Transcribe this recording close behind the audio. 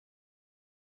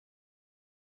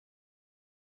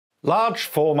Large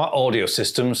format audio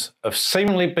systems have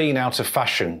seemingly been out of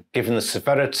fashion given the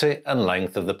severity and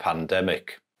length of the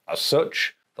pandemic. As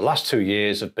such, the last 2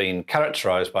 years have been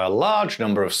characterised by a large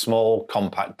number of small,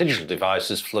 compact digital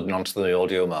devices flooding onto the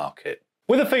audio market.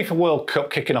 With the FIFA World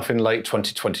Cup kicking off in late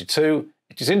 2022,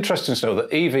 it is interesting to know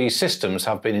that EV systems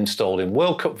have been installed in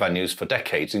World Cup venues for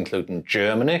decades, including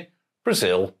Germany,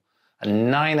 Brazil, and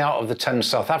 9 out of the 10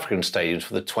 South African stadiums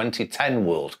for the 2010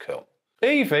 World Cup.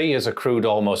 EV has accrued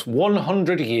almost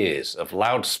 100 years of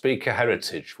loudspeaker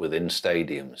heritage within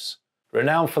stadiums.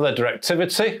 Renowned for their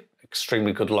directivity,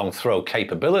 extremely good long throw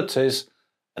capabilities,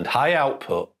 and high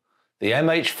output, the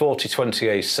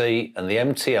MH4020AC and the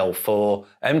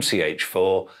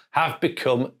MTH4 have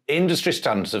become industry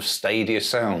standards of stadia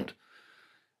sound.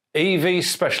 EV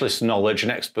specialist knowledge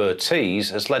and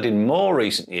expertise has led in more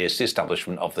recent years to the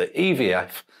establishment of the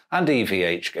EVF and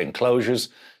EVH enclosures,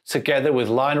 together with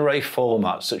line array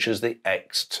formats such as the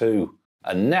X2.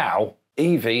 And now,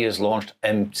 EV has launched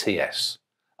MTS,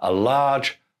 a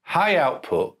large,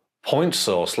 high-output,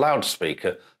 point-source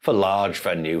loudspeaker for large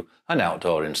venue and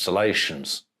outdoor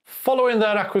installations. Following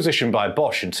their acquisition by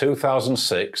Bosch in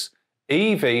 2006,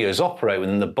 EV has operated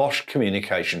within the Bosch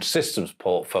Communication Systems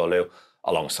portfolio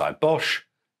alongside Bosch,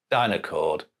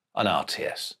 Dynacord and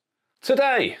RTS.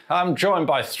 Today, I'm joined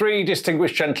by 3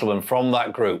 distinguished gentlemen from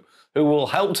that group who will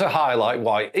help to highlight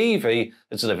why EV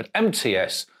has delivered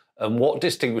MTS and what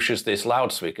distinguishes this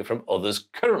loudspeaker from others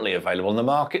currently available in the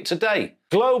market today.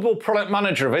 Global Product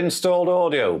Manager of Installed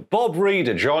Audio, Bob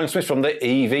Rieder, joins me from the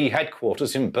EV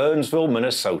headquarters in Burnsville,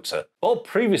 Minnesota. Bob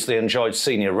previously enjoyed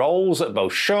senior roles at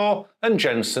both Shaw and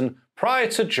Jensen prior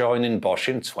to joining Bosch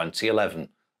in 2011.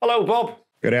 Hello, Bob.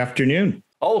 Good afternoon.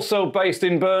 Also based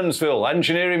in Burnsville,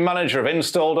 Engineering Manager of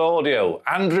Installed Audio,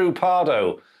 Andrew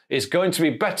Pardoe, is going to be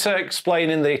better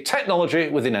explaining the technology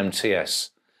within MTS.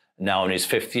 Now in his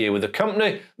 5th year with the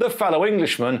company, the fellow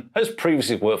Englishman has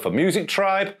previously worked for Music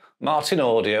Tribe, Martin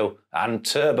Audio and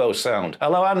Turbo Sound.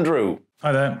 Hello, Andrew.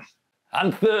 Hi there.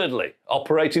 And thirdly,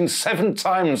 operating 7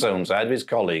 time zones ahead of his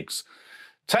colleagues,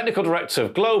 Technical Director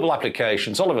of Global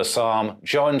Applications, Oliver Sahm,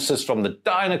 joins us from the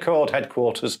Dynacord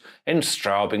headquarters in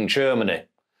Straubing, Germany.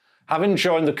 Having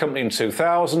joined the company in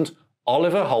 2000,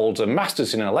 Oliver holds a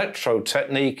Master's in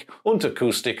Electrotechnik und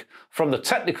Akustik from the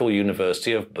Technical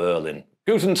University of Berlin.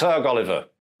 Guten Tag, Oliver.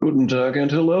 Guten Tag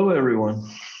and hello, everyone.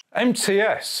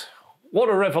 MTS, what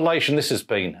a revelation this has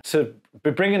been. To be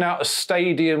bringing out a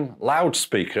stadium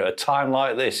loudspeaker at a time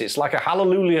like this, it's like a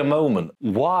hallelujah moment.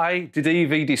 Why did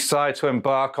EV decide to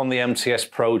embark on the MTS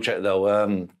project,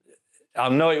 though? I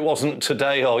know it wasn't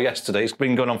today or yesterday, it's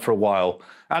been going on for a while.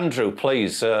 Andrew,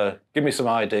 please, give me some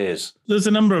ideas. There's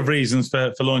a number of reasons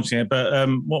for launching it, but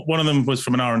one of them was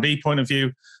from an R&D point of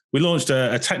view. We launched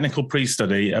a technical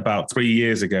pre-study about 3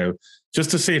 years ago,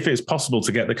 just to see if it's possible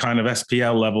to get the kind of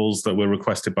SPL levels that were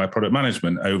requested by product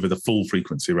management over the full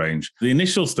frequency range. The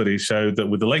initial study showed that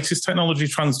with the latest technology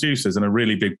transducers and a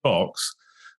really big box,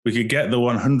 we could get the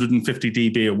 150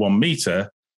 dB at 1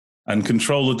 meter and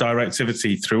control the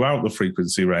directivity throughout the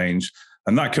frequency range.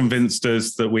 And that convinced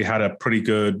us that we had a pretty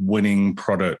good winning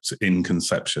product in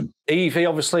conception. EV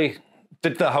obviously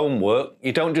did the homework.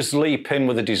 You don't just leap in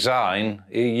with a design.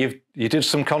 You did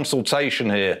some consultation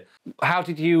here. How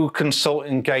did you consult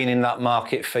in gaining that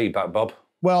market feedback, Bob?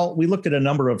 Well, we looked at a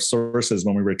number of sources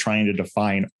when we were trying to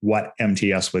define what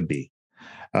MTS would be.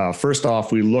 First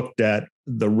off, we looked at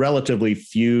the relatively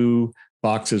few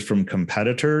boxes from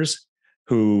competitors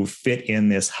who fit in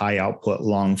this high output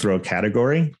long throw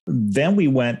category. Then we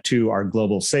went to our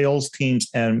global sales teams,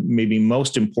 and maybe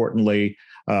most importantly,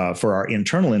 for our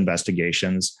internal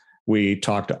investigations, we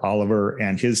talked to Oliver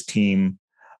and his team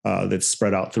that's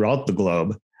spread out throughout the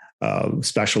globe,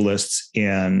 specialists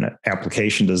in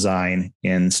application design,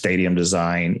 in stadium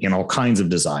design, in all kinds of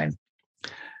design,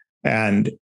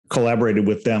 and collaborated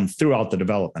with them throughout the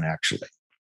development, actually.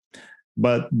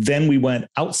 But then we went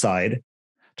outside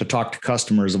to talk to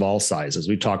customers of all sizes.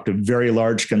 We talked to very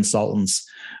large consultants.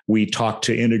 We talked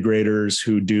to integrators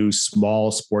who do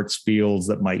small sports fields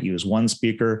that might use one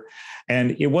speaker.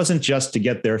 And it wasn't just to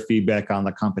get their feedback on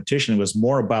the competition. It was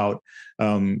more about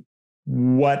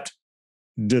what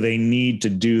do they need to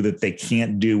do that they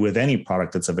can't do with any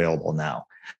product that's available now?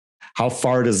 How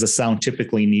far does the sound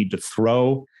typically need to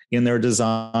throw in their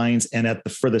designs? And at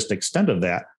the furthest extent of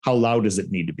that, how loud does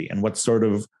it need to be? And what sort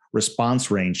of response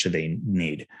range do they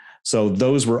need? So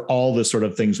those were all the sort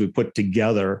of things we put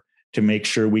together to make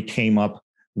sure we came up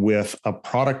with a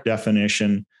product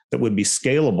definition that would be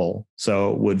scalable.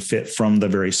 So it would fit from the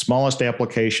very smallest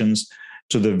applications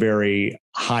to the very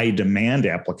high demand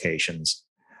applications.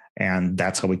 And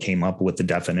that's how we came up with the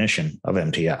definition of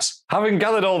MTS. Having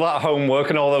gathered all that homework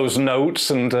and all those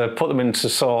notes and put them into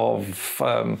sort of,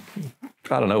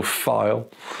 file,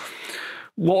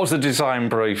 what was the design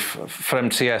brief for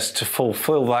MTS to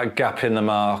fulfill that gap in the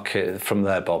market from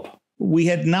there, Bob? We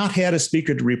had not had a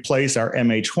speaker to replace our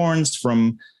MH horns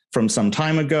from some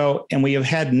time ago, and we have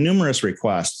had numerous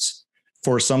requests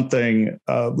for something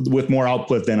with more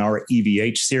output than our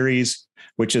EVH series,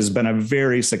 which has been a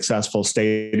very successful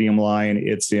stadium line.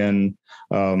 It's in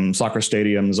soccer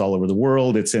stadiums all over the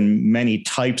world. It's in many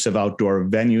types of outdoor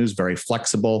venues, very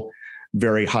flexible,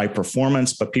 very high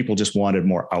performance, but people just wanted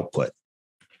more output.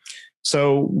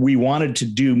 So we wanted to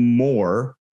do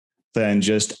more than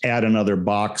just add another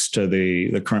box to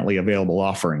the currently available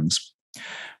offerings.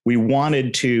 We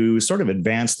wanted to sort of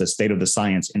advance the state of the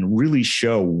science and really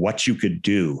show what you could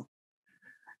do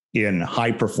in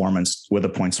high performance with a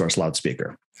point source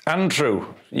loudspeaker.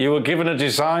 Andrew, you were given a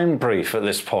design brief at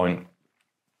this point,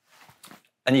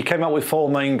 and you came up with 4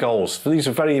 main goals. These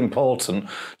are very important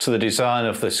to the design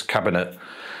of this cabinet.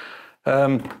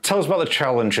 Tell us about the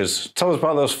challenges. Tell us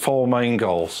about those 4 main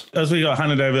goals. As we got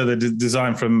handed over the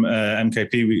design from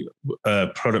MKP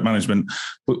product management,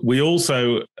 we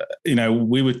also,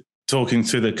 we were talking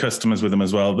to the customers with them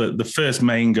as well. The first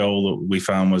main goal that we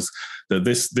found was that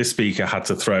this speaker had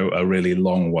to throw a really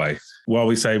long way. While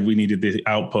we say we needed the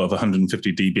output of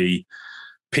 150 dB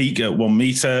peak at 1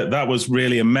 meter, that was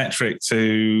really a metric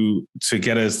to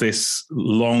get us this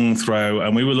long throw.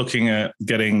 And we were looking at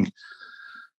getting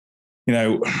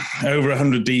over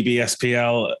 100 dB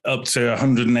SPL up to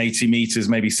 180 meters,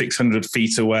 maybe 600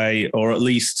 feet away, or at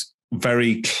least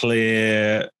very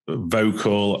clear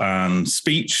vocal and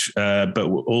speech, but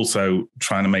we're also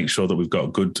trying to make sure that we've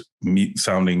got good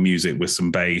sounding music with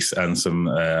some bass and some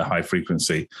high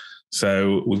frequency.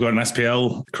 So we've got an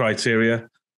SPL criteria.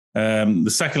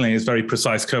 The second thing is very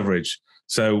precise coverage.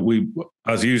 So we,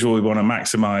 as usual, we want to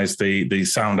maximize the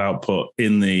sound output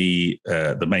in the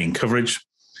main coverage.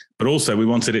 But also we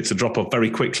wanted it to drop off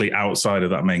very quickly outside of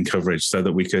that main coverage so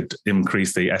that we could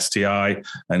increase the STI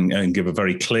and give a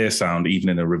very clear sound, even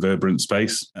in a reverberant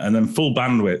space. And then full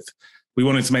bandwidth, we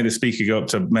wanted to make the speaker go up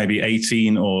to maybe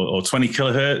 18 or 20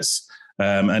 kilohertz.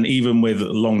 And even with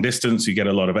long distance, you get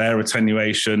a lot of air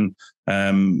attenuation,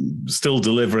 still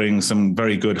delivering some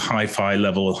very good hi-fi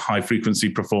level, high frequency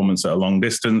performance at a long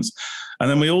distance. And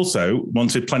then we also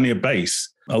wanted plenty of bass.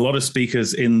 A lot of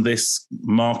speakers in this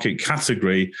market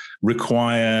category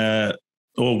require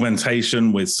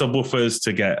augmentation with subwoofers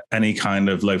to get any kind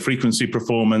of low frequency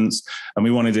performance. And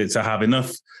we wanted it to have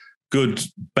enough good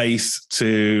bass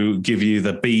to give you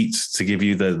the beat, to give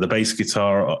you the bass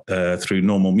guitar through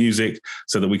normal music,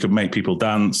 so that we could make people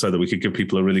dance, so that we could give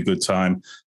people a really good time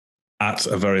at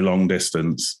a very long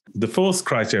distance. The fourth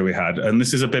criteria we had, and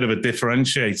this is a bit of a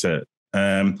differentiator,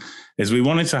 is we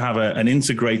wanted to have an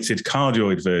integrated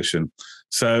cardioid version.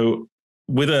 So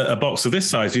with a box of this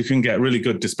size, you can get really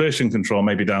good dispersion control,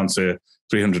 maybe down to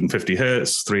 350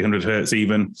 hertz, 300 hertz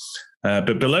even.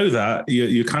 But below that,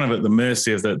 you're kind of at the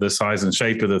mercy of the size and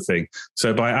shape of the thing.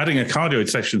 So by adding a cardioid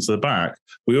section to the back,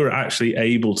 we were actually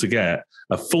able to get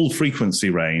a full frequency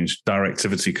range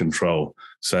directivity control.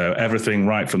 So everything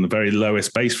right from the very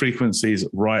lowest bass frequencies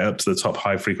right up to the top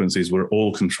high frequencies were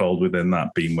all controlled within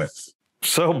that beam width.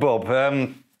 So Bob,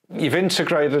 you've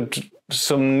integrated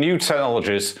some new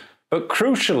technologies, but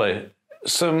crucially,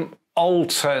 some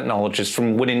old technologies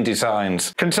from winning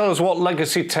designs. Can you tell us what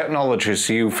legacy technologies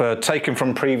you've taken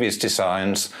from previous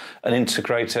designs and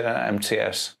integrated at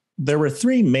MTS? There were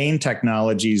 3 main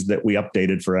technologies that we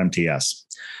updated for MTS.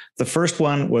 The first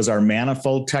one was our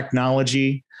manifold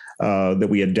technology that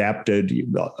we adapted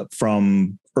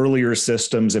from earlier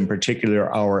systems, in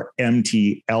particular our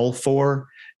MTL4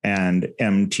 and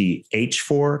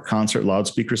MTH4 concert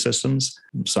loudspeaker systems.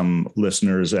 Some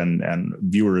listeners and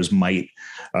viewers might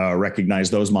recognize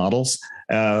those models.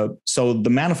 So the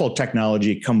manifold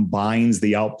technology combines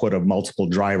the output of multiple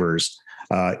drivers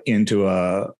into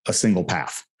a single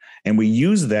path. And we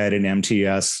use that in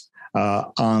MTS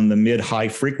on the mid-high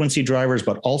frequency drivers,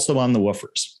 but also on the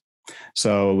woofers.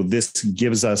 So this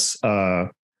gives us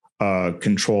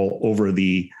control over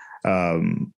the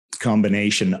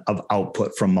combination of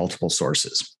output from multiple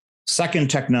sources.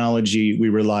 Second technology we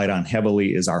relied on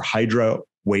heavily is our Hydra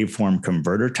waveform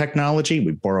converter technology.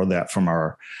 We borrowed that from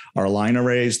our line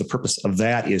arrays. The purpose of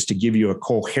that is to give you a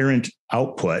coherent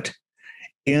output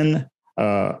in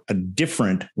a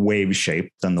different wave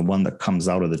shape than the one that comes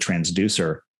out of the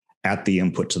transducer at the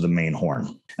input to the main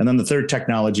horn. And then the third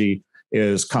technology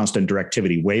is constant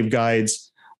directivity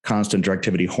waveguides. constant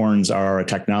directivity horns are a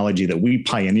technology that we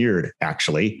pioneered,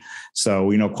 actually. So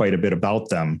we know quite a bit about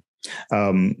them.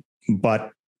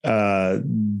 But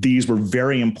these were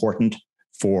very important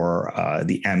for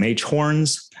the MH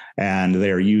horns, and they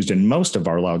are used in most of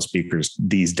our loudspeakers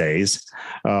these days.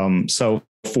 So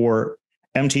for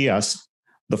MTS,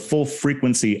 the full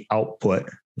frequency output,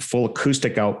 full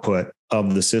acoustic output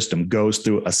of the system goes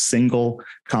through a single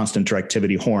constant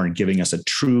directivity horn, giving us a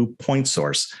true point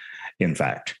source, in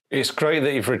fact. It's great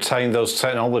that you've retained those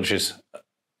technologies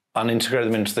and integrated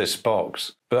them into this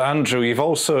box. But Andrew, you've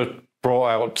also brought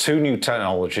out two new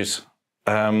technologies,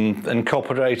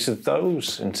 incorporated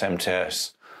those into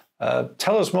MTS.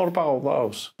 Tell us more about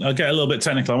those. I'll get a little bit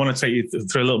technical. I want to take you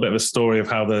through a little bit of a story of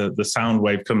how the sound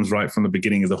wave comes right from the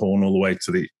beginning of the horn all the way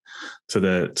to the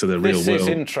real world. This is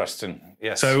interesting.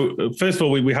 Yes. So first of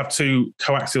all, we have two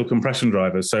coaxial compression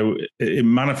drivers. So it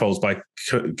manifolds by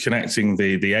connecting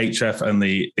the HF and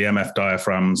the MF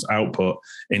diaphragms output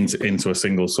into a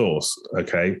single source.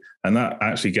 Okay, and that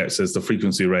actually gets us the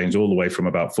frequency range all the way from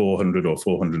about 400 or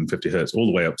 450 hertz all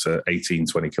the way up to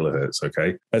 1820 kilohertz.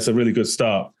 Okay, that's a really good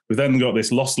start. We've then got this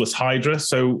lossless hydra.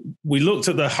 So we looked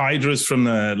at the hydras from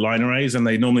the line arrays, and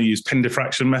they normally use pin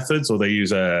diffraction methods, or they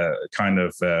use a kind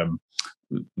of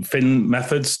fin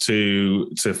methods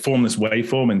to form this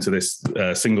waveform into this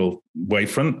single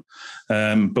wavefront.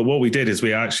 But what we did is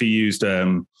we actually used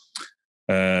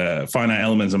finite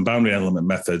elements and boundary element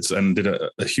methods and did a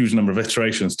huge number of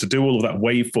iterations to do all of that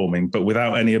waveforming, but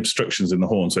without any obstructions in the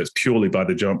horn. So it's purely by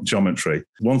the geometry.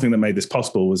 One thing that made this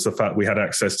possible was the fact we had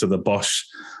access to the Bosch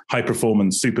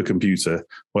high-performance supercomputer,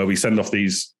 where we send off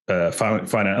these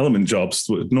finite element jobs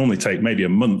that would normally take maybe a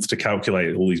month to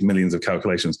calculate all these millions of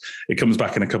calculations. It comes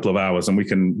back in a couple of hours, and we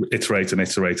can iterate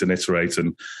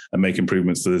and make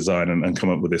improvements to the design and come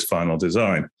up with this final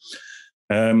design.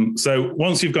 So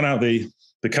once you've gone out the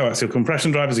coaxial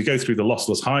compression drivers, you go through the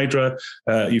lossless hydra,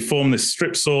 you form this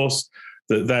strip source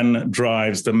that then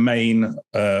drives the main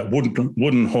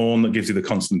wooden horn that gives you the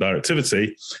constant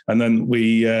directivity. And then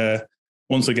we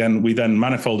then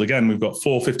manifold again. We've got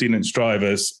four 15-inch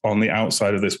drivers on the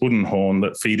outside of this wooden horn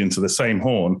that feed into the same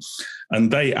horn, and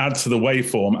they add to the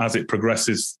waveform as it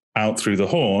progresses out through the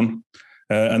horn.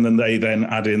 And then they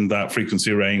add in that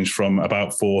frequency range from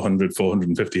about 400,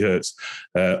 450 hertz,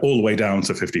 all the way down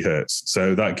to 50 hertz.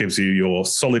 So that gives you your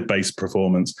solid bass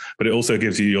performance, but it also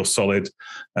gives you your solid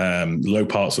low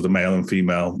parts of the male and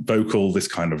female vocal, this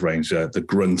kind of range, the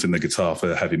grunt in the guitar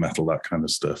for heavy metal, that kind of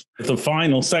stuff. The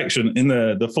final section in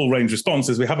the full range response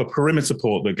is we have a perimeter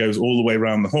port that goes all the way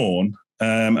around the horn.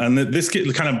 And this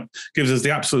kind of gives us the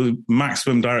absolute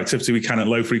maximum directivity we can at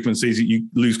low frequencies. You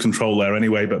lose control there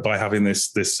anyway, but by having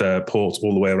this port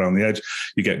all the way around the edge,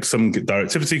 you get some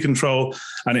directivity control,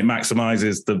 and it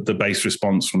maximizes the bass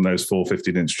response from those four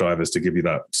 15-inch drivers to give you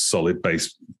that solid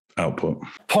bass output.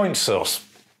 Point source.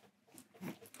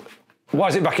 Why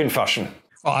is it back in fashion?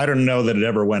 Well, I don't know that it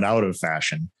ever went out of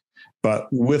fashion, but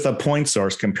with a point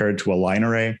source compared to a line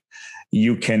array,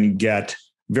 you can get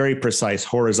very precise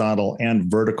horizontal and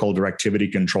vertical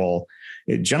directivity control,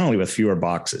 generally with fewer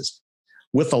boxes.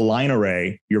 With a line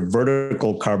array, your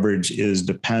vertical coverage is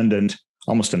dependent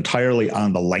almost entirely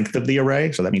on the length of the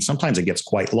array. So that means sometimes it gets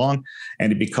quite long,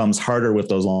 and it becomes harder with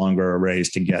those longer arrays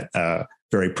to get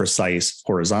very precise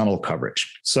horizontal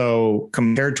coverage. So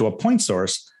compared to a point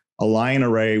source, a line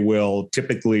array will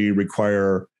typically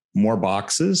require more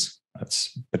boxes.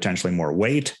 That's potentially more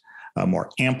weight. More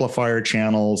amplifier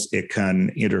channels. It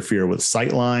can interfere with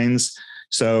sight lines.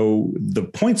 So the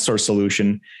point source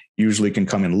solution usually can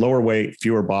come in lower weight,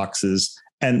 fewer boxes,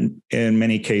 and in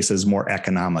many cases more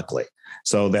economically.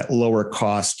 So that lower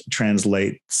cost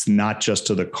translates not just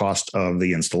to the cost of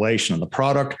the installation of the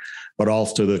product, but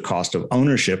also to the cost of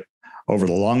ownership over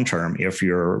the long term if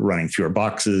you're running fewer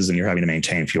boxes and you're having to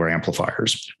maintain fewer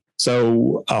amplifiers.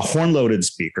 So a horn-loaded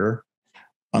speaker,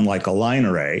 unlike a line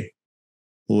array,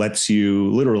 lets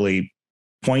you literally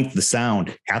point the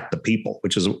sound at the people,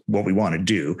 which is what we want to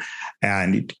do,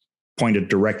 and point it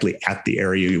directly at the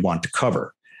area you want to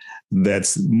cover.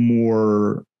 That's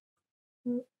more,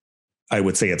 I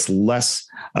would say it's less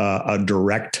a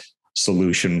direct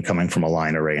solution coming from a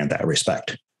line array in that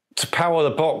respect. To power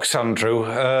the box, Andrew,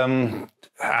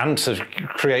 and to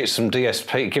create some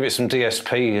DSP, give it some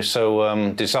DSP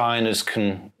so designers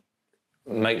can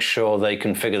make sure they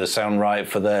configure the sound right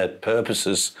for their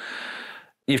purposes.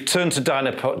 You've turned to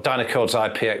Dynacode's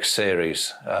IPX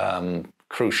series,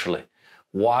 crucially.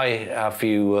 Why have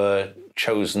you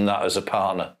chosen that as a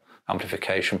partner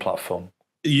amplification platform?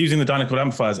 using the Dynacord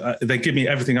amplifiers, they give me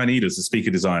everything I need as a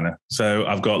speaker designer. So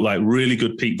I've got like really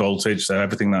good peak voltage, so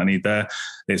everything that I need there.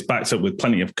 It's backed up with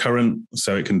plenty of current,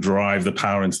 so it can drive the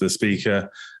power into the speaker.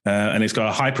 And it's got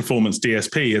a high performance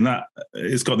DSP, and that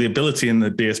it's got the ability in the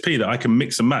DSP that I can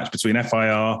mix and match between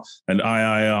FIR and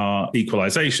IIR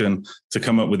equalization to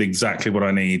come up with exactly what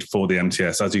I need for the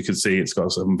MTS. As you can see, it's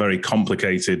got some very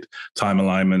complicated time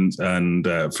alignment and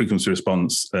frequency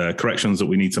response corrections that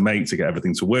we need to make to get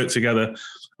everything to work together.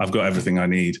 I've got everything I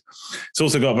need. It's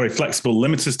also got very flexible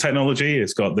limiters technology.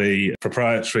 It's got the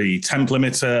proprietary temp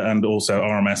limiter and also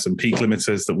RMS and peak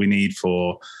limiters that we need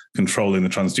for controlling the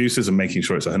transducers and making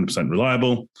sure it's 100%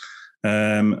 reliable.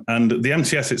 And the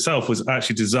MTS itself was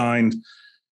actually designed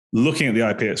looking at the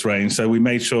IPX range. So we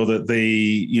made sure that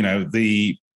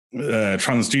the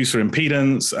transducer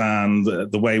impedance and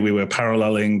the way we were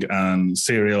paralleling and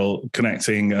serial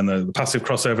connecting and the passive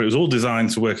crossover, it was all designed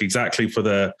to work exactly for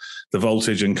the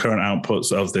voltage and current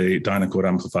outputs of the Dynacord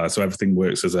amplifier. So everything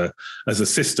works as a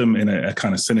system in a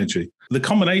kind of synergy. The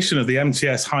combination of the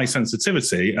MTS high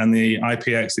sensitivity and the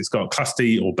IPX, it's got Class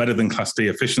D or better than Class D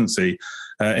efficiency.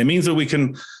 It means that we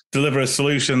can deliver a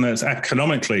solution that's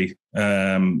economically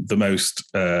the most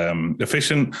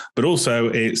efficient, but also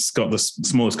it's got the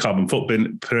smallest carbon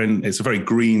footprint. It's a very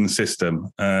green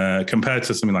system compared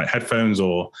to something like headphones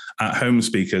or at-home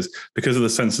speakers. Because of the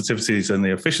sensitivities and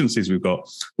the efficiencies we've got,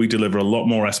 we deliver a lot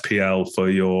more SPL for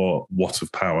your watt of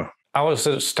power. I was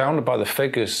astounded by the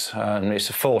figures, and it's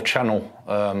a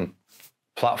 4-channel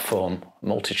platform,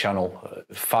 multi-channel,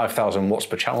 5,000 watts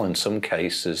per channel in some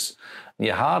cases.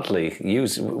 You hardly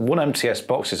use one MTS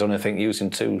box is only, I think,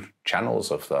 using 2 channels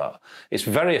of that. It's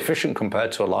very efficient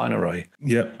compared to a line array.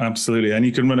 Yeah, absolutely. And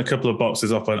you can run a couple of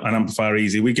boxes off an amplifier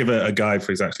easy. We give a guide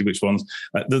for exactly which ones.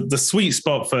 The sweet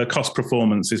spot for cost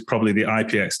performance is probably the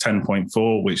IPX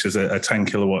 10.4, which is a 10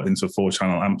 kilowatt into a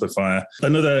 4-channel amplifier.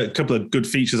 Another couple of good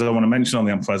features I want to mention on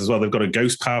the amplifiers as well. They've got a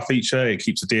ghost power feature. It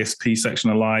keeps the DSP section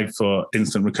alive for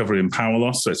instant recovery and power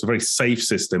loss. So it's a very safe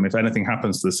system. If anything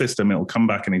happens to the system, it'll come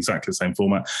back in exactly the same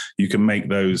format. You can make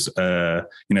those,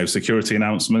 security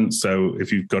announcements. So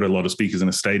if you've got a lot of speakers in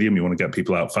a stadium, you want to get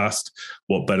people out fast,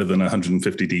 what better than a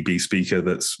 150 dB speaker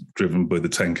that's driven with a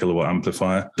 10 kilowatt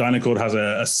amplifier? Dynacord has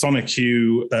a Sonic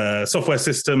Q software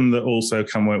system that also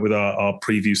can work with our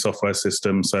preview software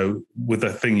system. So with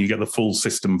the thing, you get the full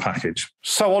system package.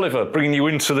 So Oliver, bringing you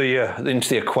into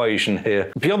the equation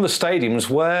here, beyond the stadiums,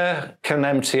 where can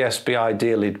MTS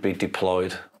ideally be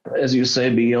deployed? As you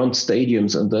say, beyond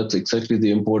stadiums, and that's exactly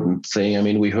the important thing. I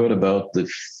mean, we heard about the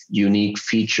unique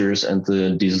features and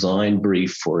the design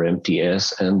brief for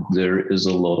MTS, and there is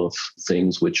a lot of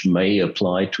things which may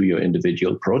apply to your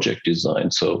individual project design.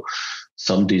 So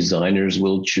some designers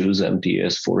will choose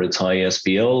MTS for its high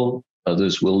SPL.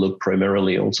 Others will look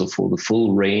primarily also for the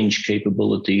full range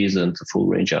capabilities and the full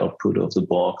range output of the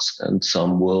box, and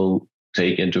some will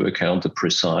take into account the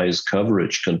precise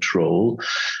coverage control.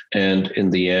 And in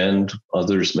the end,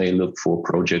 others may look for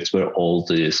projects where all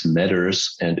this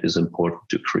matters and is important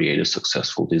to create a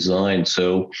successful design.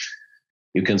 So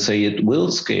you can say it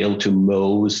will scale to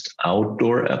most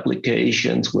outdoor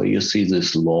applications where you see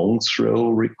this long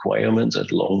throw requirements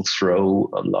and long throw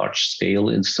large scale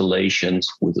installations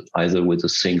with either with a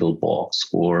single box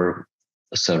or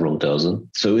several dozen.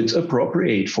 So it's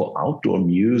appropriate for outdoor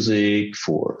music,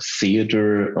 for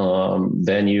theater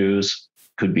venues,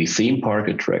 could be theme park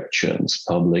attractions,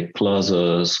 public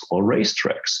plazas, or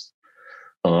racetracks.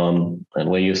 And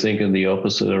when you think in the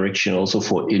opposite direction, also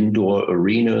for indoor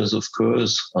arenas, of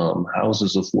course,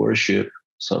 houses of worship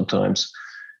sometimes.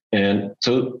 And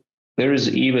so there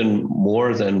is even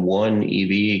more than one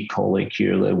EV colleague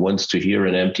here that wants to hear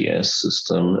an MTS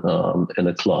system in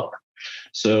a club.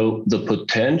 So the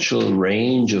potential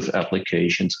range of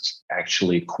applications is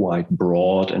actually quite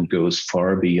broad and goes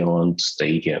far beyond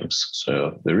stadiums.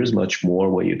 So there is much more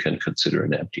where you can consider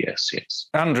an MTS, yes.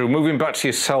 Andrew, moving back to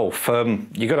yourself,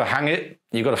 you got to hang it,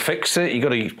 you got to fix it, you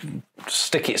got to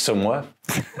stick it somewhere.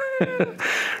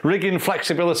 Rigging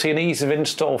flexibility and ease of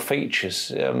install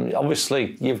features.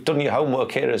 Obviously, you've done your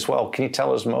homework here as well. Can you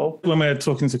tell us more? When we were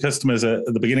talking to customers at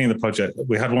the beginning of the project,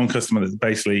 we had one customer that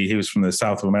basically, he was from the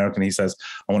South of America, and he says,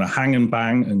 I want to hang and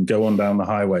bang and go on down the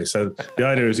highway. So the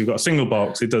idea is you've got a single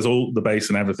box, it does all the bass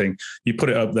and everything. You put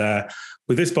it up there.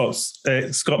 With this box,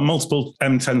 it's got multiple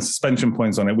M10 suspension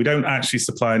points on it. We don't actually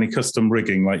supply any custom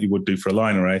rigging like you would do for a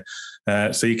line array.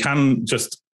 So you can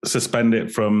just suspend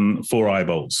it from 4 eye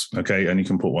bolts, okay, and you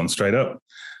can put one straight up.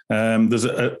 There's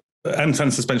a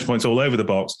M10 suspension points all over the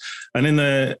box, and in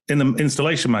the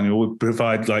installation manual, we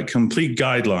provide like complete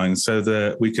guidelines so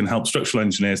that we can help structural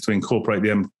engineers to incorporate the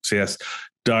MTS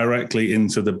directly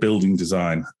into the building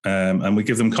design. And we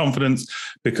give them confidence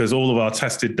because all of our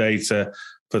tested data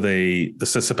for the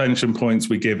suspension points,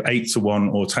 we give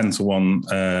 8-to-1 or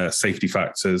 10-to-1 safety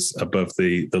factors above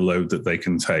the load that they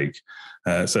can take.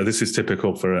 So this is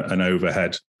typical for an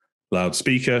overhead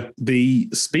loudspeaker. The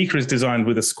speaker is designed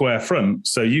with a square front,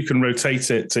 so you can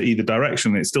rotate it to either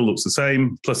direction. It still looks the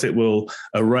same. Plus, it will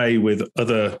array with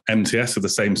other MTS of the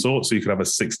same sort. So you could have a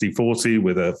 60-40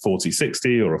 with a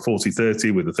 40-60 or a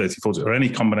 40-30 with a 30-40 or any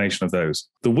combination of those.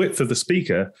 The width of the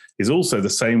speaker is also the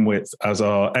same width as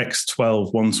our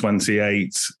X12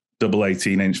 128 double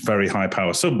 18-inch very high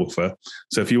power subwoofer.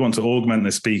 So if you want to augment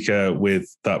the speaker with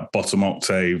that bottom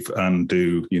octave and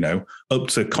do, up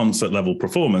to concert level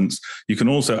performance, you can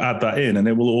also add that in and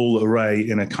it will all array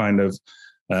in a kind of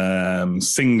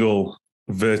single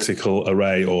vertical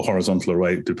array or horizontal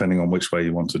array, depending on which way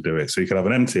you want to do it. So you could have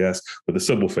an MTS with a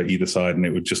subwoofer either side and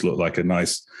it would just look like a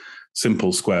nice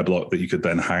simple square block that you could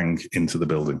then hang into the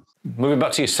building. Moving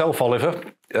back to yourself, Oliver,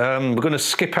 we're going to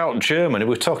skip out Germany.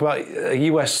 We're talking about a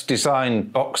US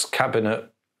designed box cabinet,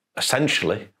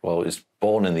 essentially. Well, it's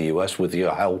born in the US with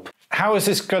your help. How is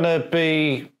this going to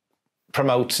be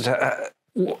promoted?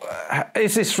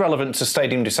 Is this relevant to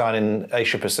stadium design in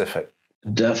Asia Pacific?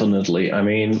 Definitely. I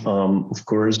mean, of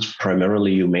course,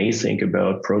 primarily you may think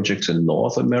about projects in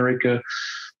North America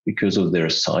because of their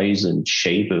size and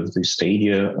shape of the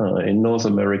stadia in North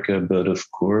America. But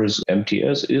of course,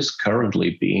 MTS is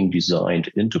currently being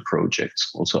designed into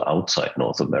projects also outside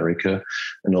North America,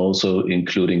 and also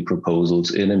including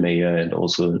proposals in EMEA and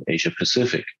also in Asia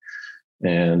Pacific.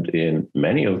 And in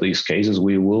many of these cases,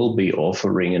 we will be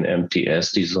offering an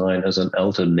MTS design as an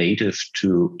alternative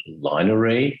to line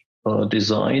array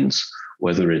designs,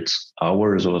 whether it's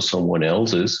ours or someone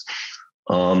else's.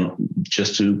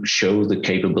 Just to show the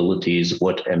capabilities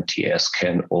what MTS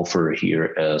can offer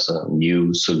here as a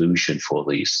new solution for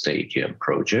these stadium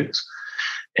projects.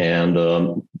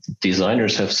 And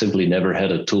designers have simply never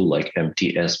had a tool like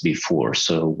MTS before.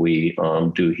 So we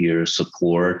do here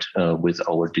support with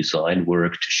our design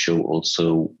work to show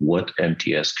also what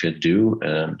MTS can do.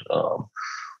 And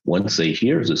once they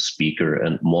hear the speaker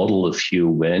and model a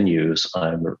few venues,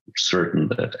 I'm certain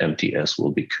that MTS will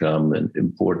become an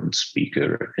important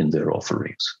speaker in their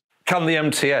offerings. Can the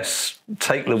MTS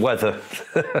take the weather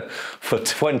for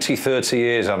 20, 30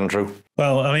 years, Andrew?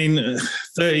 Well, I mean,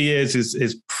 30 years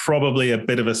is probably a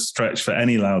bit of a stretch for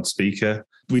any loudspeaker.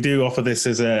 We do offer this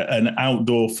as an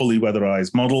outdoor, fully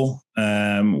weatherized model.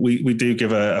 We do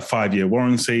give a 5-year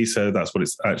warranty, so that's what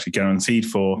it's actually guaranteed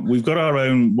for. We've got our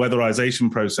own weatherization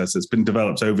process that's been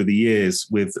developed over the years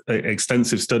with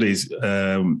extensive studies.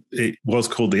 It was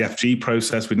called the FG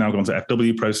process. We've now gone to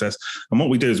FW process. And what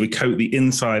we do is we coat the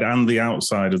inside and the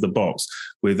outside of the box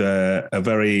with a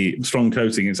very strong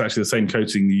coating. It's actually the same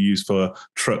coating you use for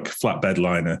truck flatbed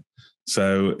liner.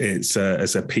 So it's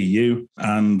a PU,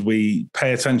 and we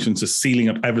pay attention to sealing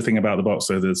up everything about the box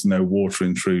so there's no water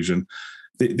intrusion.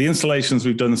 The installations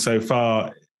we've done so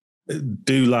far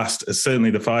do last certainly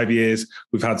the 5 years.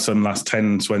 We've had some last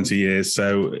 10, 20 years.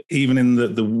 So even in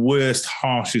the worst,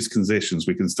 harshest conditions,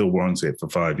 we can still warranty it for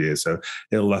 5 years. So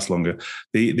it'll last longer.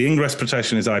 The ingress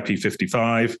protection is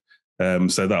IP55.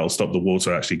 So that'll stop the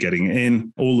water actually getting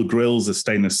in. All the grills are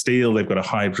stainless steel. They've got a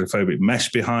hydrophobic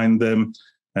mesh behind them.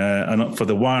 And for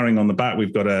the wiring on the back,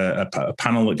 we've got a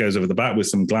panel that goes over the back with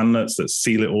some gland nuts that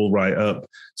seal it all right up.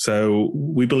 So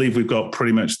we believe we've got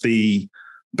pretty much the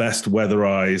best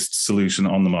weatherized solution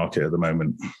on the market at the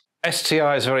moment.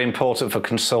 STI is very important for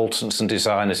consultants and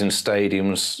designers in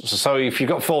stadiums. So if you've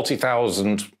got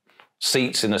 40,000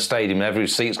 seats in a stadium, every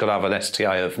seat's got to have an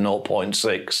STI of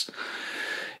 0.6.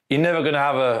 You're never going to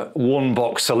have a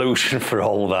one-box solution for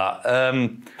all that.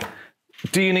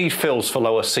 Do you need fills for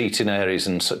lower seating areas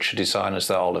in such a design as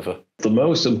that, Oliver? The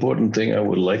most important thing I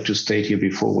would like to state here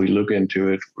before we look into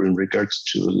it in regards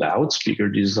to loudspeaker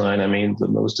design, I mean, the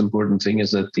most important thing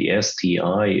is that the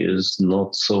STI is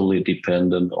not solely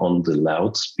dependent on the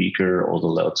loudspeaker or the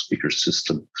loudspeaker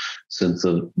system, since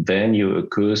the venue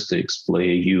acoustics play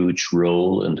a huge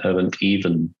role and have an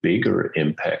even bigger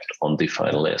impact on the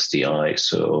final STI.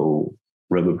 So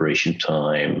reverberation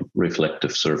time,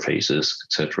 reflective surfaces,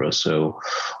 etc. So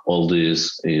all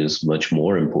this is much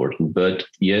more important. But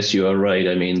yes, you are right.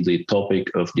 I mean, the topic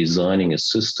of designing a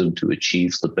system to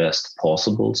achieve the best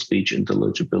possible speech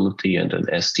intelligibility and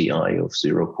an STI of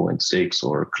 0.6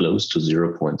 or close to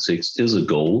 0.6 is a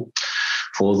goal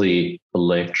for the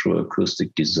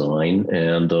electroacoustic design.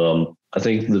 And I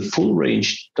think the full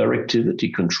range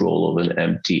directivity control of an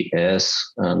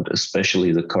MTS, and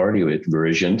especially the cardioid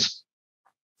versions,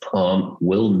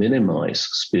 will minimize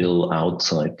spill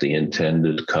outside the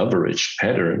intended coverage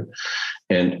pattern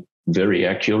and very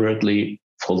accurately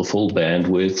for the full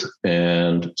bandwidth.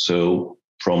 And so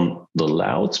from the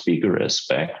loudspeaker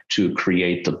aspect, to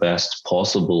create the best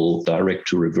possible direct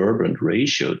to reverberant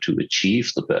ratio to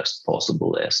achieve the best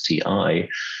possible STI,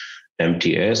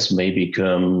 MTS may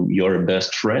become your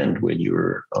best friend when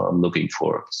you're looking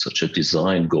for such a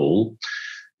design goal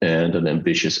and an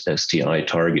ambitious STI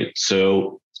target.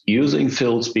 So using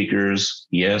filled speakers,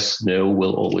 yes, no,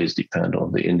 will always depend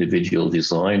on the individual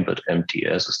design, but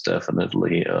MTS is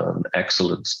definitely an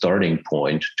excellent starting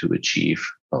point to achieve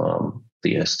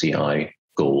the STI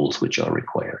goals which are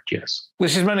required, yes.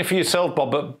 This is mainly for yourself,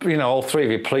 Bob, but all three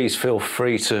of you, please feel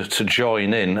free to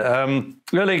join in.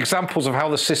 Really examples of how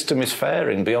the system is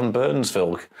faring beyond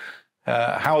Burnsville.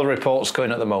 How are the reports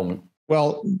going at the moment?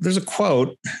 Well, there's a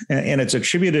quote, and it's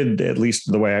attributed, at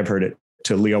least the way I've heard it,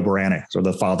 to Leo Baranek, or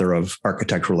the father of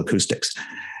architectural acoustics.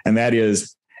 And that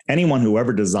is, anyone who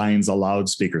ever designs a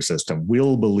loudspeaker system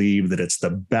will believe that it's the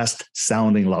best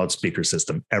sounding loudspeaker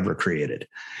system ever created.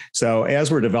 So as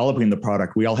we're developing the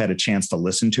product, we all had a chance to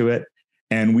listen to it.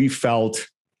 And we felt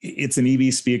it's an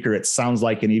EV speaker. It sounds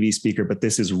like an EV speaker, but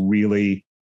this is really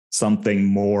something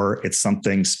more. It's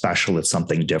something special. It's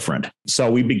something different. So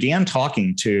we began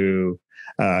talking to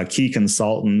key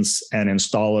consultants and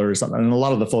installers and a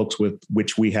lot of the folks with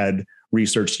which we had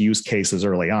researched use cases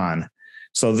early on.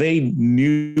 So they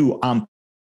knew on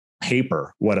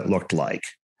paper what it looked like.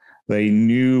 They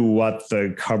knew what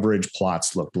the coverage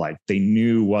plots looked like. They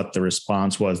knew what the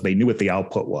response was. They knew what the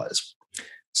output was.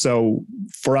 So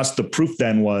for us, the proof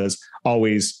then was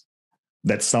always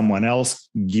that someone else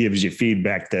gives you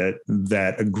feedback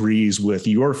that agrees with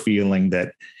your feeling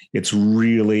that it's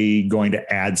really going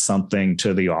to add something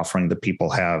to the offering, that people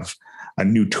have a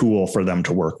new tool for them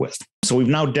to work with. So we've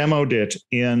now demoed it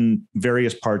in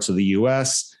various parts of the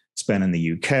US. It's been in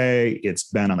the UK. It's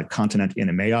been on the continent in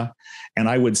EMEA. And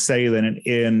I would say that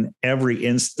in every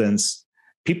instance,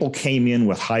 people came in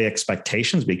with high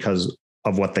expectations because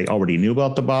of what they already knew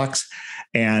about the box.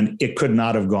 And it could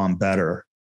not have gone better.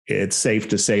 It's safe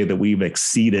to say that we've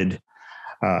exceeded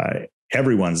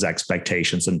everyone's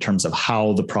expectations in terms of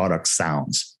how the product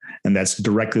sounds. And that's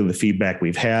directly the feedback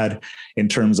we've had in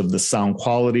terms of the sound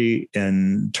quality,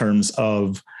 in terms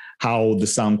of how the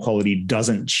sound quality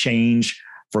doesn't change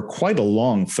for quite a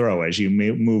long throw as you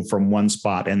move from one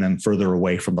spot and then further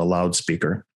away from the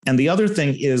loudspeaker. And the other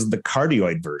thing is the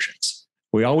cardioid versions.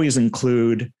 We always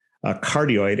include a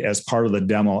cardioid as part of the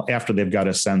demo after they've got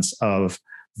a sense of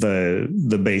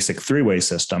the basic three-way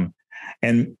system.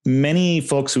 And many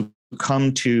folks who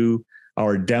come to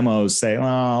our demos say,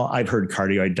 well, I've heard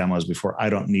cardioid demos before. I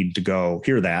don't need to go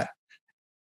hear that.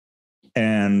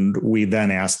 And we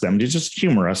then ask them to just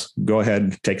humor us, go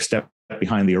ahead, take a step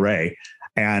behind the array.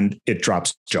 And it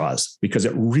drops jaws because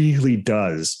it really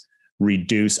does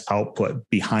reduce output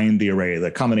behind the array.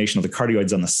 The combination of the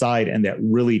cardioids on the side and that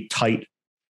really tight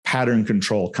pattern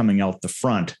control coming out the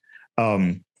front.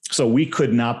 So we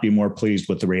could not be more pleased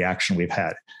with the reaction we've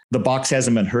had. The box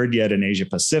hasn't been heard yet in Asia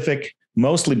Pacific,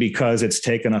 mostly because it's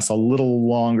taken us a little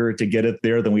longer to get it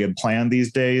there than we had planned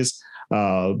these days.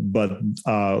 But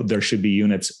there should be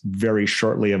units very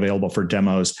shortly available for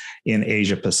demos in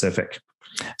Asia Pacific.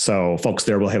 So folks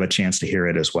there will have a chance to hear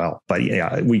it as well. But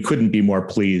yeah, we couldn't be more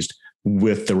pleased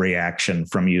with the reaction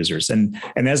from users. And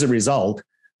as a result,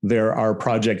 there are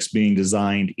projects being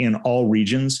designed in all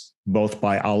regions, both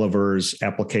by Oliver's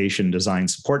application design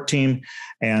support team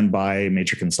and by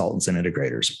major consultants and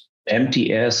integrators.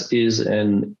 MTS is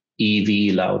an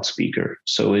EV loudspeaker,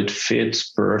 so it fits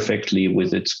perfectly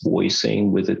with its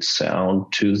voicing, with its sound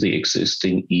to the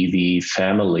existing EV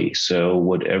family. So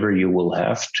whatever you will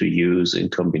have to use in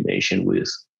combination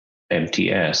with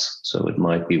MTS, so it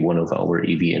might be one of our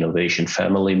EV Innovation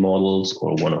family models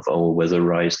or one of our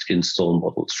weatherized install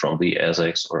models from the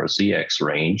SX or ZX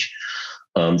range,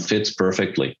 fits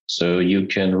perfectly. So you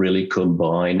can really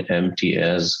combine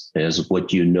MTS as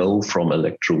what you know from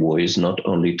Electro-Voice, not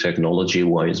only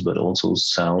technology-wise, but also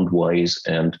sound-wise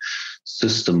and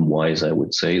system-wise. I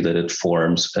would say that it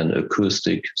forms an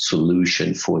acoustic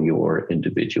solution for your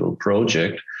individual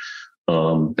project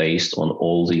based on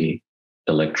all the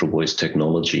Electro-Voice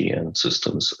technology and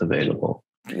systems available.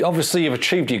 Obviously, you've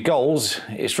achieved your goals.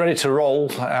 It's ready to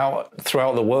roll out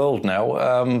throughout the world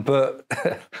now. But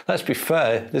let's be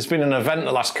fair, there's been an event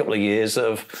the last couple of years that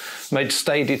have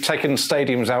taken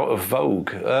stadiums out of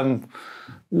vogue.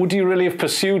 Would you really have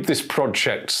pursued this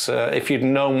project if you'd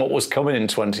known what was coming in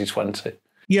 2020?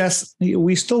 Yes,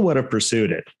 we still would have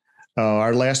pursued it.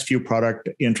 Our last few product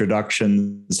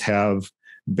introductions have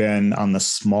been on the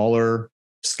smaller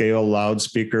scale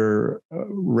loudspeaker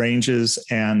ranges.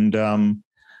 And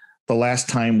the last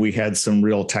time we had some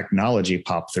real technology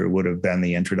pop through would have been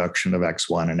the introduction of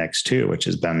X1 and X2, which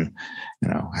has been,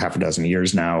 half a dozen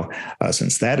years now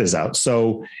since that is out.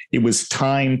 So it was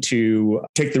time to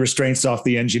take the restraints off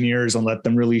the engineers and let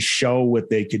them really show what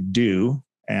they could do.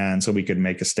 And so we could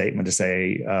make a statement to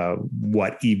say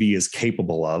what EV is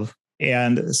capable of.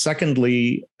 And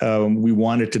secondly, we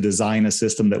wanted to design a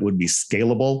system that would be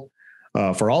scalable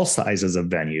for all sizes of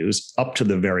venues, up to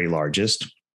the very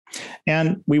largest.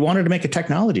 And we wanted to make a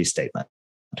technology statement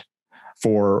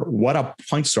for what a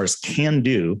point source can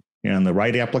do in the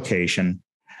right application,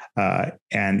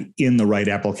 and in the right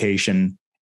application,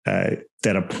 that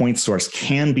a point source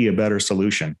can be a better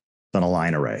solution than a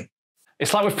line array.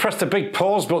 It's like we've pressed a big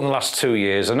pause button the last 2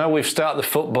 years. I know we've started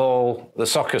the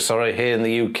soccer, here in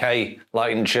the UK,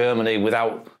 like in Germany,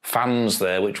 without fans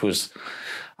there, which was,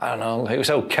 I don't know, it was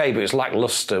okay, but it was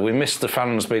lackluster. We missed the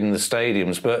fans being in the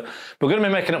stadiums, but we're going to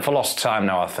be making up for lost time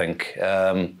now, I think.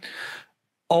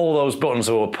 All those buttons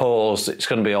that were paused, it's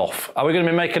going to be off. Are we going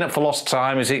to be making up for lost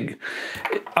time?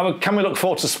 Can we look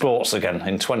forward to sports again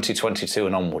in 2022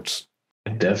 and onwards?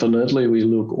 Definitely, we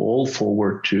look all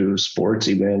forward to sports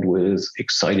event with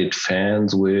excited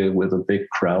fans, with a big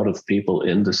crowd of people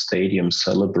in the stadium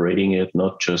celebrating it,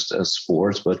 not just as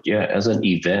sports, but as an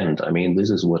event. I mean, this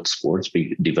is what sports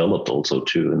developed also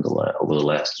too over the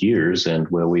last years, and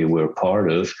where we were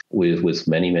part of with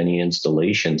many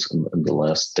installations in the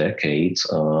last decades.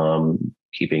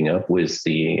 Keeping up with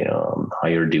the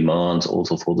higher demands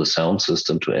also for the sound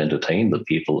system to entertain the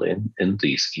people in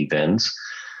these events.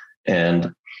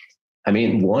 And I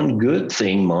mean, one good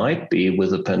thing might be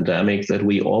with the pandemic that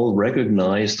we all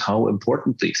recognized how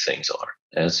important these things are.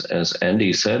 As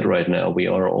Andy said right now, we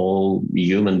are all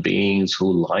human beings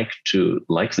who like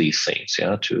these things,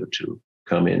 to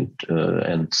come in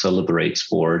and celebrate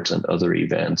sports and other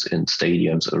events in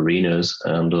stadiums, arenas.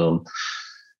 And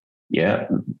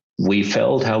we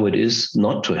felt how it is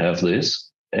not to have this.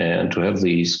 And to have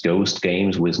these ghost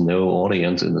games with no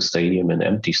audience in the stadium and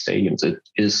empty stadiums, it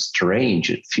is strange.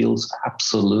 It feels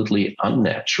absolutely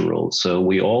unnatural. So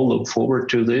we all look forward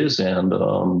to this. And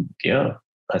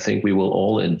I think we will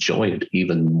all enjoy it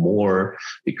even more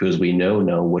because we know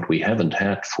now what we haven't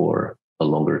had for a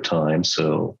longer time.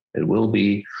 So it will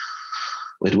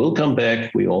come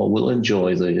back. We all will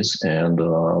enjoy this. And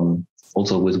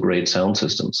also with great sound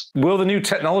systems. Will the new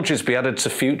technologies be added to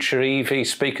future EV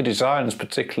speaker designs,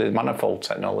 particularly manifold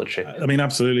technology? I mean,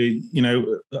 absolutely.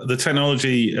 The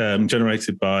technology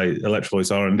generated by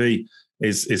Electro-Voice R&D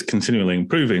is continually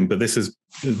improving, but this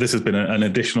has been an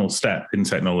additional step in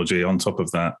technology on top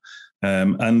of that.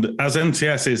 And as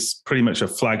MTS is pretty much a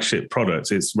flagship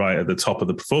product, it's right at the top of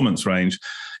the performance range.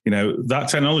 That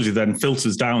technology then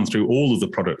filters down through all of the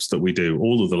products that we do,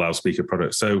 all of the loudspeaker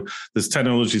products. So there's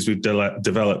technologies we've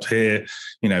developed here,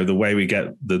 the way we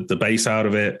get the bass out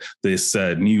of it, this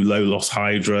new low loss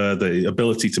Hydra, the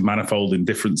ability to manifold in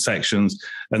different sections.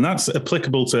 And that's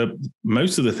applicable to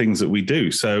most of the things that we do.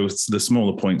 So it's the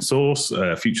smaller point source,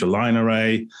 future line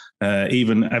array,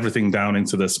 even everything down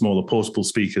into the smaller portable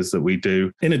speakers that we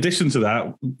do. In addition to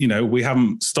that, we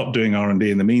haven't stopped doing R&D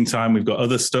in the meantime. We've got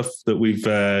other stuff that we've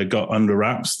got under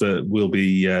wraps that will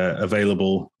be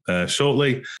available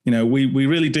shortly. We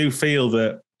really do feel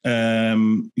that,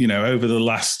 over the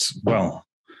last,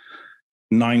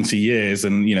 90 years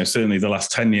and, certainly the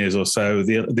last 10 years or so,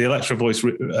 the Electro-Voice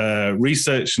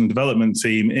research and development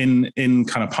team in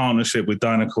kind of partnership with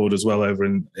Dynacord as well over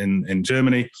in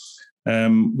Germany,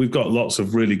 we've got lots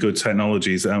of really good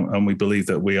technologies, and we believe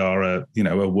that we are a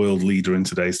world leader in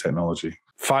today's technology.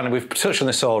 Finally, we've touched on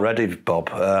this already, Bob,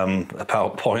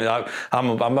 about point.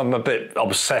 I'm a bit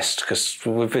obsessed because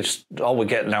all we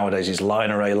get nowadays is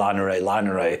line array, line array, line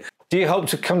array. Do you hope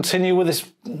to continue with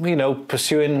this,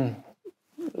 pursuing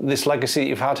this legacy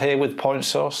you've had here with point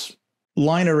source?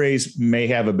 Line arrays may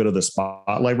have a bit of the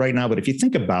spotlight right now, but if you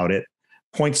think about it,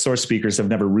 point source speakers have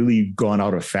never really gone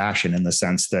out of fashion in the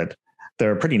sense that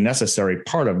they're a pretty necessary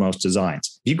part of most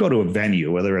designs. You go to a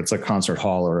venue, whether it's a concert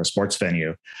hall or a sports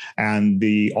venue, and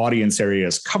the audience area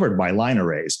is covered by line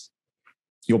arrays,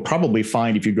 you'll probably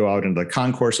find if you go out into the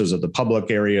concourses or the public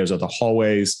areas or the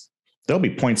hallways, there'll be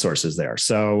point sources there.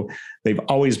 So they've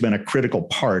always been a critical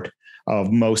part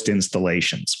of most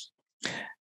installations.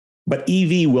 But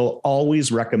EV will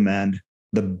always recommend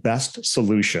the best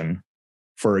solution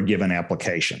for a given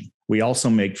application. We also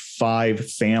make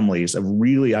 5 families of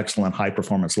really excellent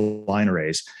high-performance line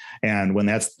arrays. And when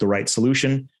that's the right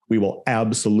solution, we will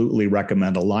absolutely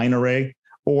recommend a line array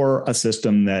or a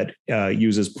system that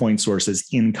uses point sources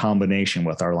in combination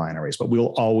with our line arrays. But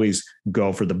we'll always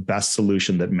go for the best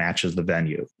solution that matches the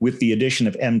venue. With the addition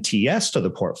of MTS to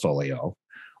the portfolio,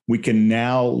 we can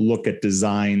now look at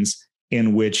designs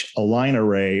in which a line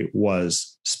array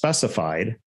was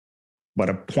specified, but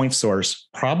a point source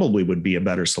probably would be a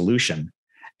better solution.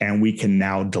 And we can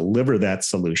now deliver that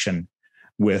solution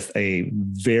with a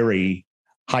very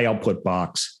high output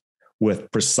box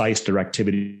with precise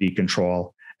directivity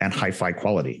control and hi-fi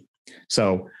quality.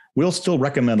 So we'll still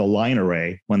recommend a line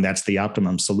array when that's the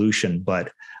optimum solution,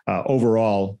 but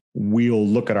overall, we'll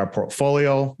look at our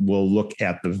portfolio, we'll look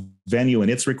at the venue and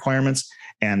its requirements,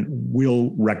 and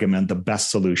we'll recommend the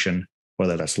best solution,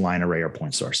 whether that's line array or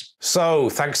point source. So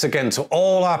thanks again to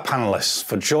all our panelists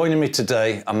for joining me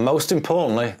today, and most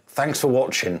importantly, thanks for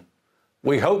watching.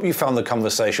 We hope you found the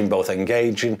conversation both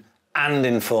engaging and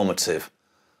informative.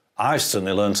 I've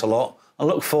certainly learnt a lot and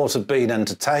look forward to being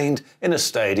entertained in a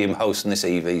stadium hosting this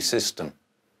EV system.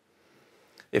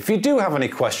 If you do have any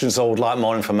questions or would like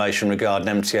more information regarding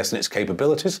MTS and its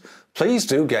capabilities, please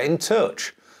do get in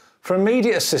touch. For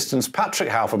immediate assistance, Patrick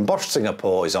Howe from Bosch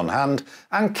Singapore is on hand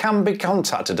and can be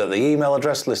contacted at the email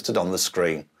address listed on the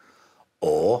screen.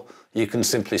 Or you can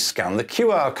simply scan the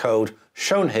QR code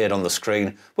shown here on the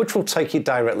screen, which will take you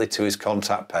directly to his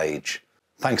contact page.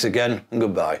 Thanks again and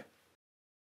goodbye.